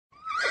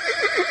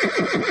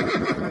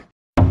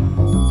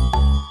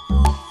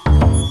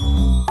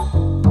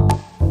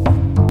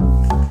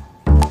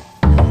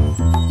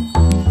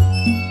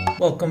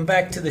Welcome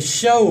back to the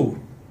show.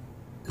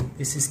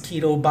 This is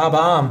Keto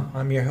BOB-OMB.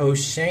 I'm your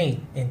host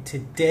Shane, and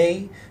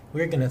today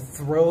we're gonna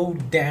throw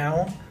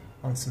down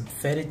on some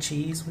feta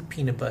cheese with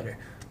peanut butter,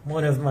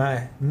 one of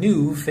my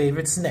new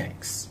favorite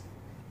snacks.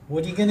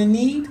 What are you gonna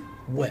need?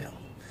 Well,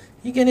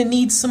 you're gonna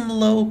need some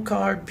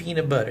low-carb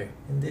peanut butter.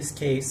 In this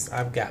case,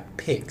 I've got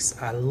Pix.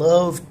 I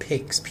love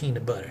Pix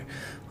peanut butter.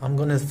 I'm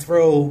gonna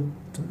throw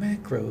the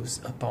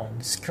macros up on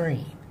the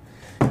screen.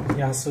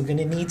 You're also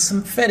gonna need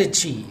some feta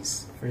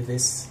cheese for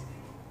this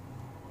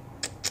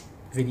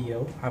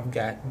video. I've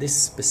got this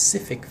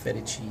specific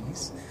feta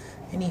cheese.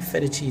 Any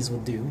feta cheese will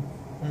do.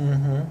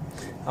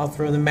 I'll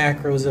throw the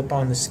macros up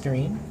on the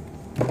screen.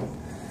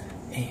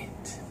 And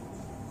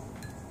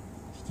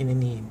you're gonna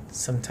need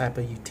some type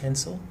of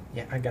utensil.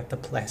 Yeah, I got the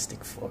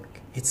plastic fork.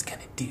 It's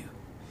gonna do.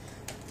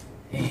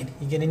 And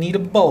you're gonna need a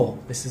bowl.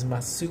 This is my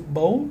soup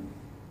bowl.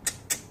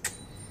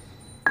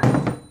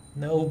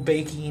 No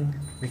baking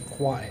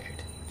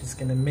required. Just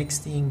gonna mix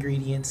the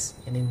ingredients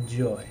and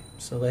enjoy.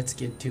 So let's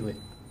get to it.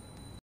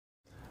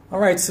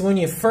 Alright, so when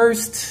you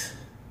first,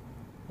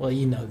 well,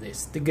 you know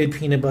this, the good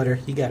peanut butter,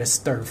 you gotta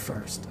stir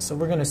first. So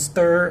we're gonna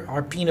stir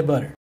our peanut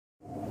butter.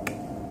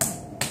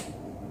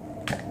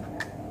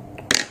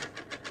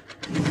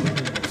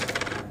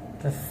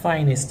 The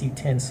finest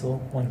utensil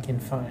one can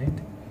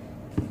find.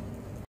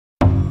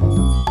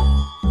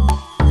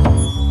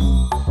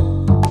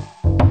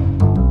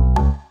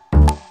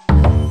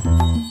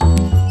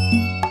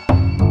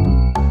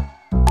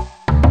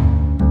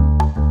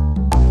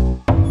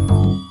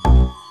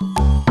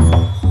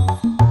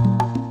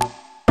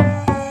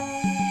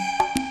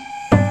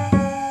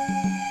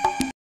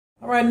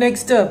 Alright,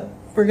 next up,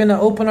 we're gonna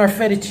open our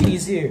feta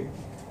cheese here.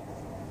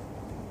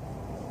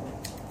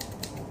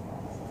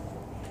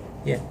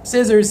 Yeah,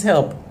 scissors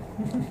help.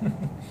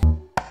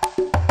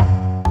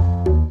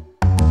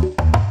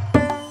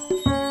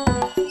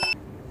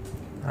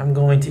 I'm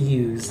going to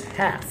use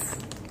half,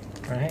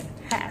 right?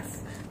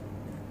 Half.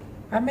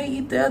 I may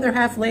eat the other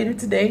half later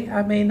today,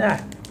 I may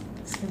not.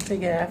 Just gonna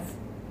take half.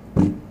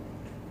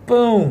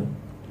 Boom!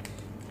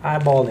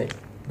 Eyeball it.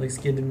 Looks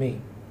good to me.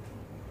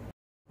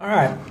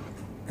 Alright.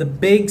 The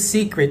big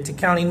secret to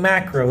counting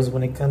macros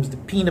when it comes to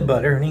peanut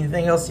butter and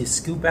anything else you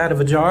scoop out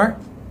of a jar,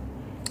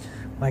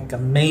 like a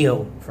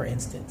mayo, for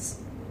instance.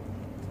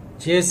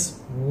 Just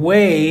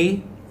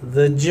weigh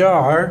the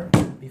jar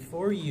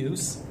before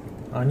use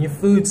on your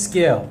food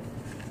scale.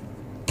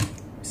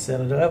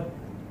 Set it up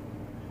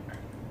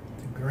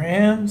to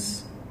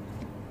grams.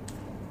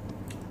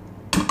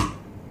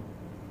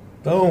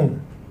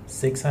 Boom,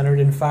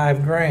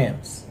 605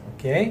 grams,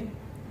 okay?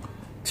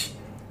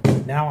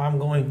 Now I'm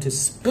going to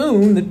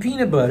spoon the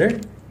peanut butter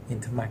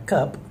into my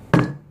cup,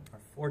 or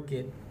fork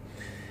it,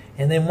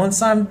 and then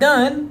once I'm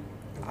done,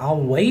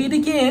 I'll weigh it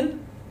again,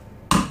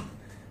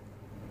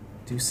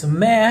 do some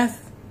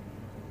math,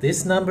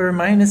 this number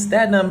minus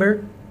that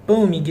number,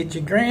 boom, you get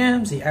your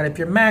grams, you add up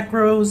your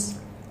macros,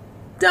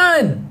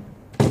 done!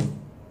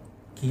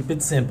 Keep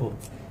it simple.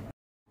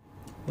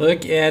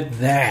 Look at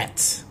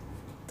that.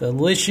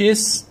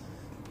 Delicious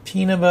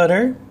peanut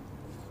butter.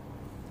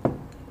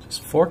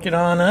 Just fork it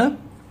on up.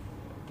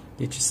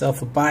 Get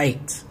yourself a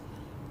bite.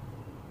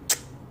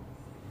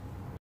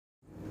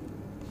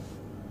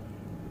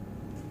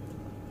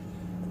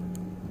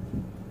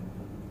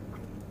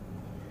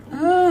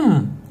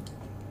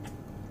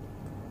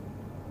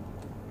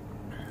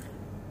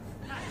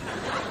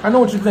 I know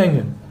what you're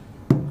thinking.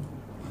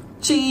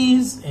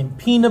 Cheese and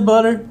peanut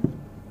butter.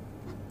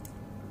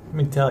 Let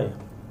me tell you.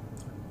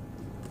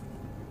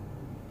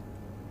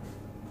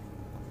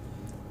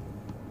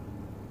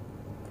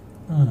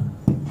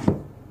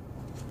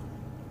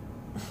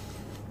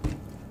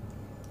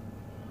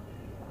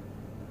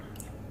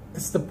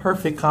 It's the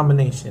perfect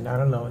combination. I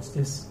don't know. It's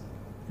just,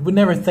 you would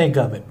never think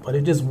of it, but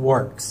it just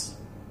works.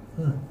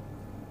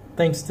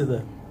 Thanks to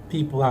the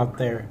people out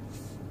there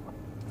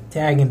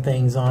tagging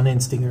things on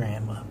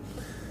Instagram.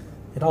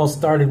 It all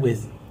started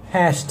with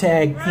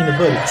hashtag peanut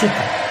butter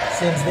chicken.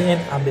 Since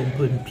then, I've been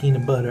putting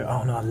peanut butter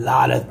on a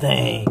lot of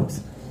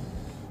things.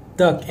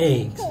 Duck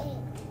eggs,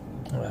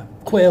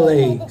 quail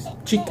eggs,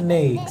 chicken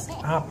eggs.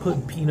 I'm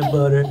putting peanut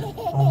butter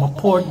on my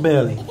pork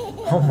belly,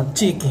 on my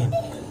chicken.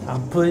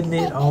 I'm putting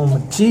it on my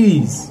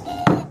cheese.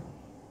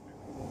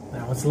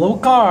 Now it's low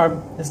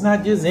carb. It's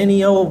not just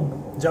any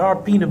old jar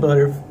of peanut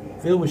butter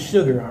filled with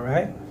sugar, all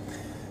right?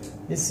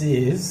 This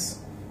is,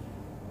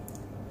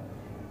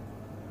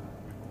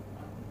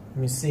 let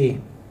me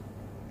see.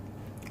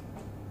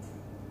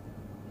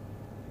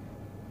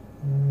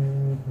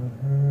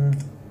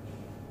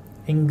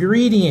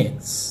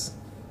 Ingredients.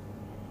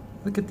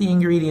 Look at the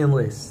ingredient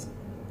list.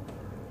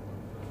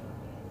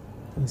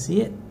 Can you see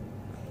it?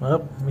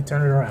 Well, let me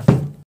turn it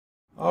around.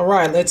 All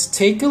right, let's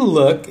take a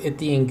look at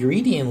the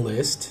ingredient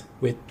list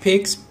with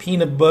Pix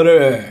peanut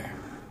butter.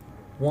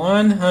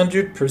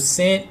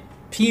 100%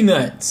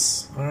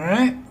 peanuts, all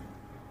right?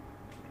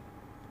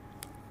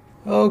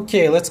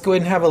 Okay, let's go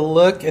ahead and have a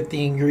look at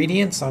the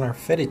ingredients on our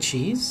feta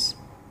cheese.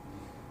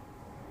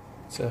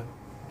 It's a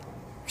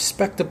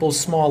respectable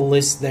small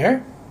list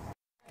there.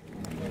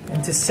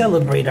 And to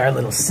celebrate our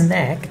little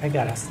snack, I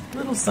got a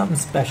little something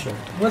special.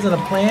 It wasn't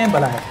a plan,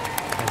 but I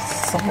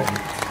saw it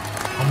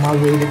on my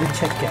way to the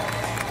checkout.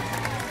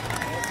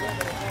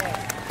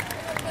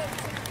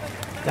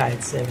 Diet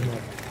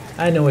 7-Up.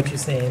 I know what you're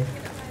saying.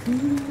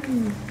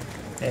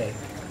 Hey,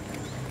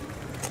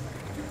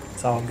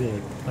 it's all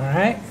good. All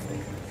right?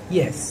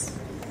 Yes,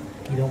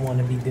 you don't want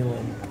to be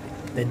doing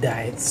the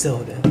diet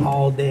soda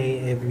all day,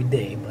 every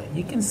day, but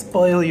you can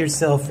spoil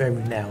yourself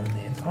every now and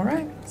then. All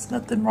right? There's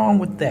nothing wrong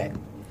with that.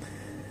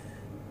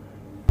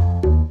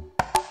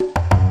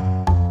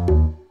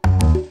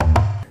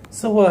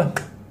 So,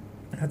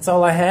 that's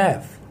all I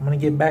have. I'm gonna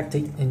get back to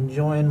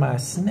enjoying my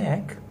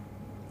snack.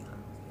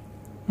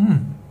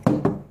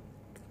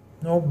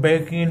 No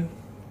baking.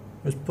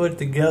 Just put it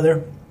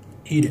together,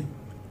 eat it.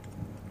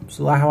 It's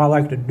how I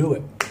like to do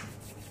it.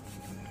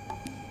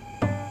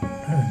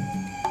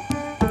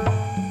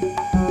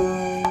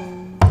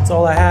 That's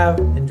all I have.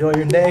 Enjoy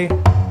your day.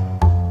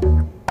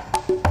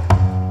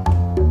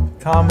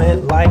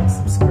 Comment, like,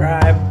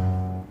 subscribe.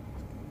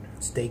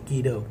 Stay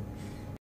keto.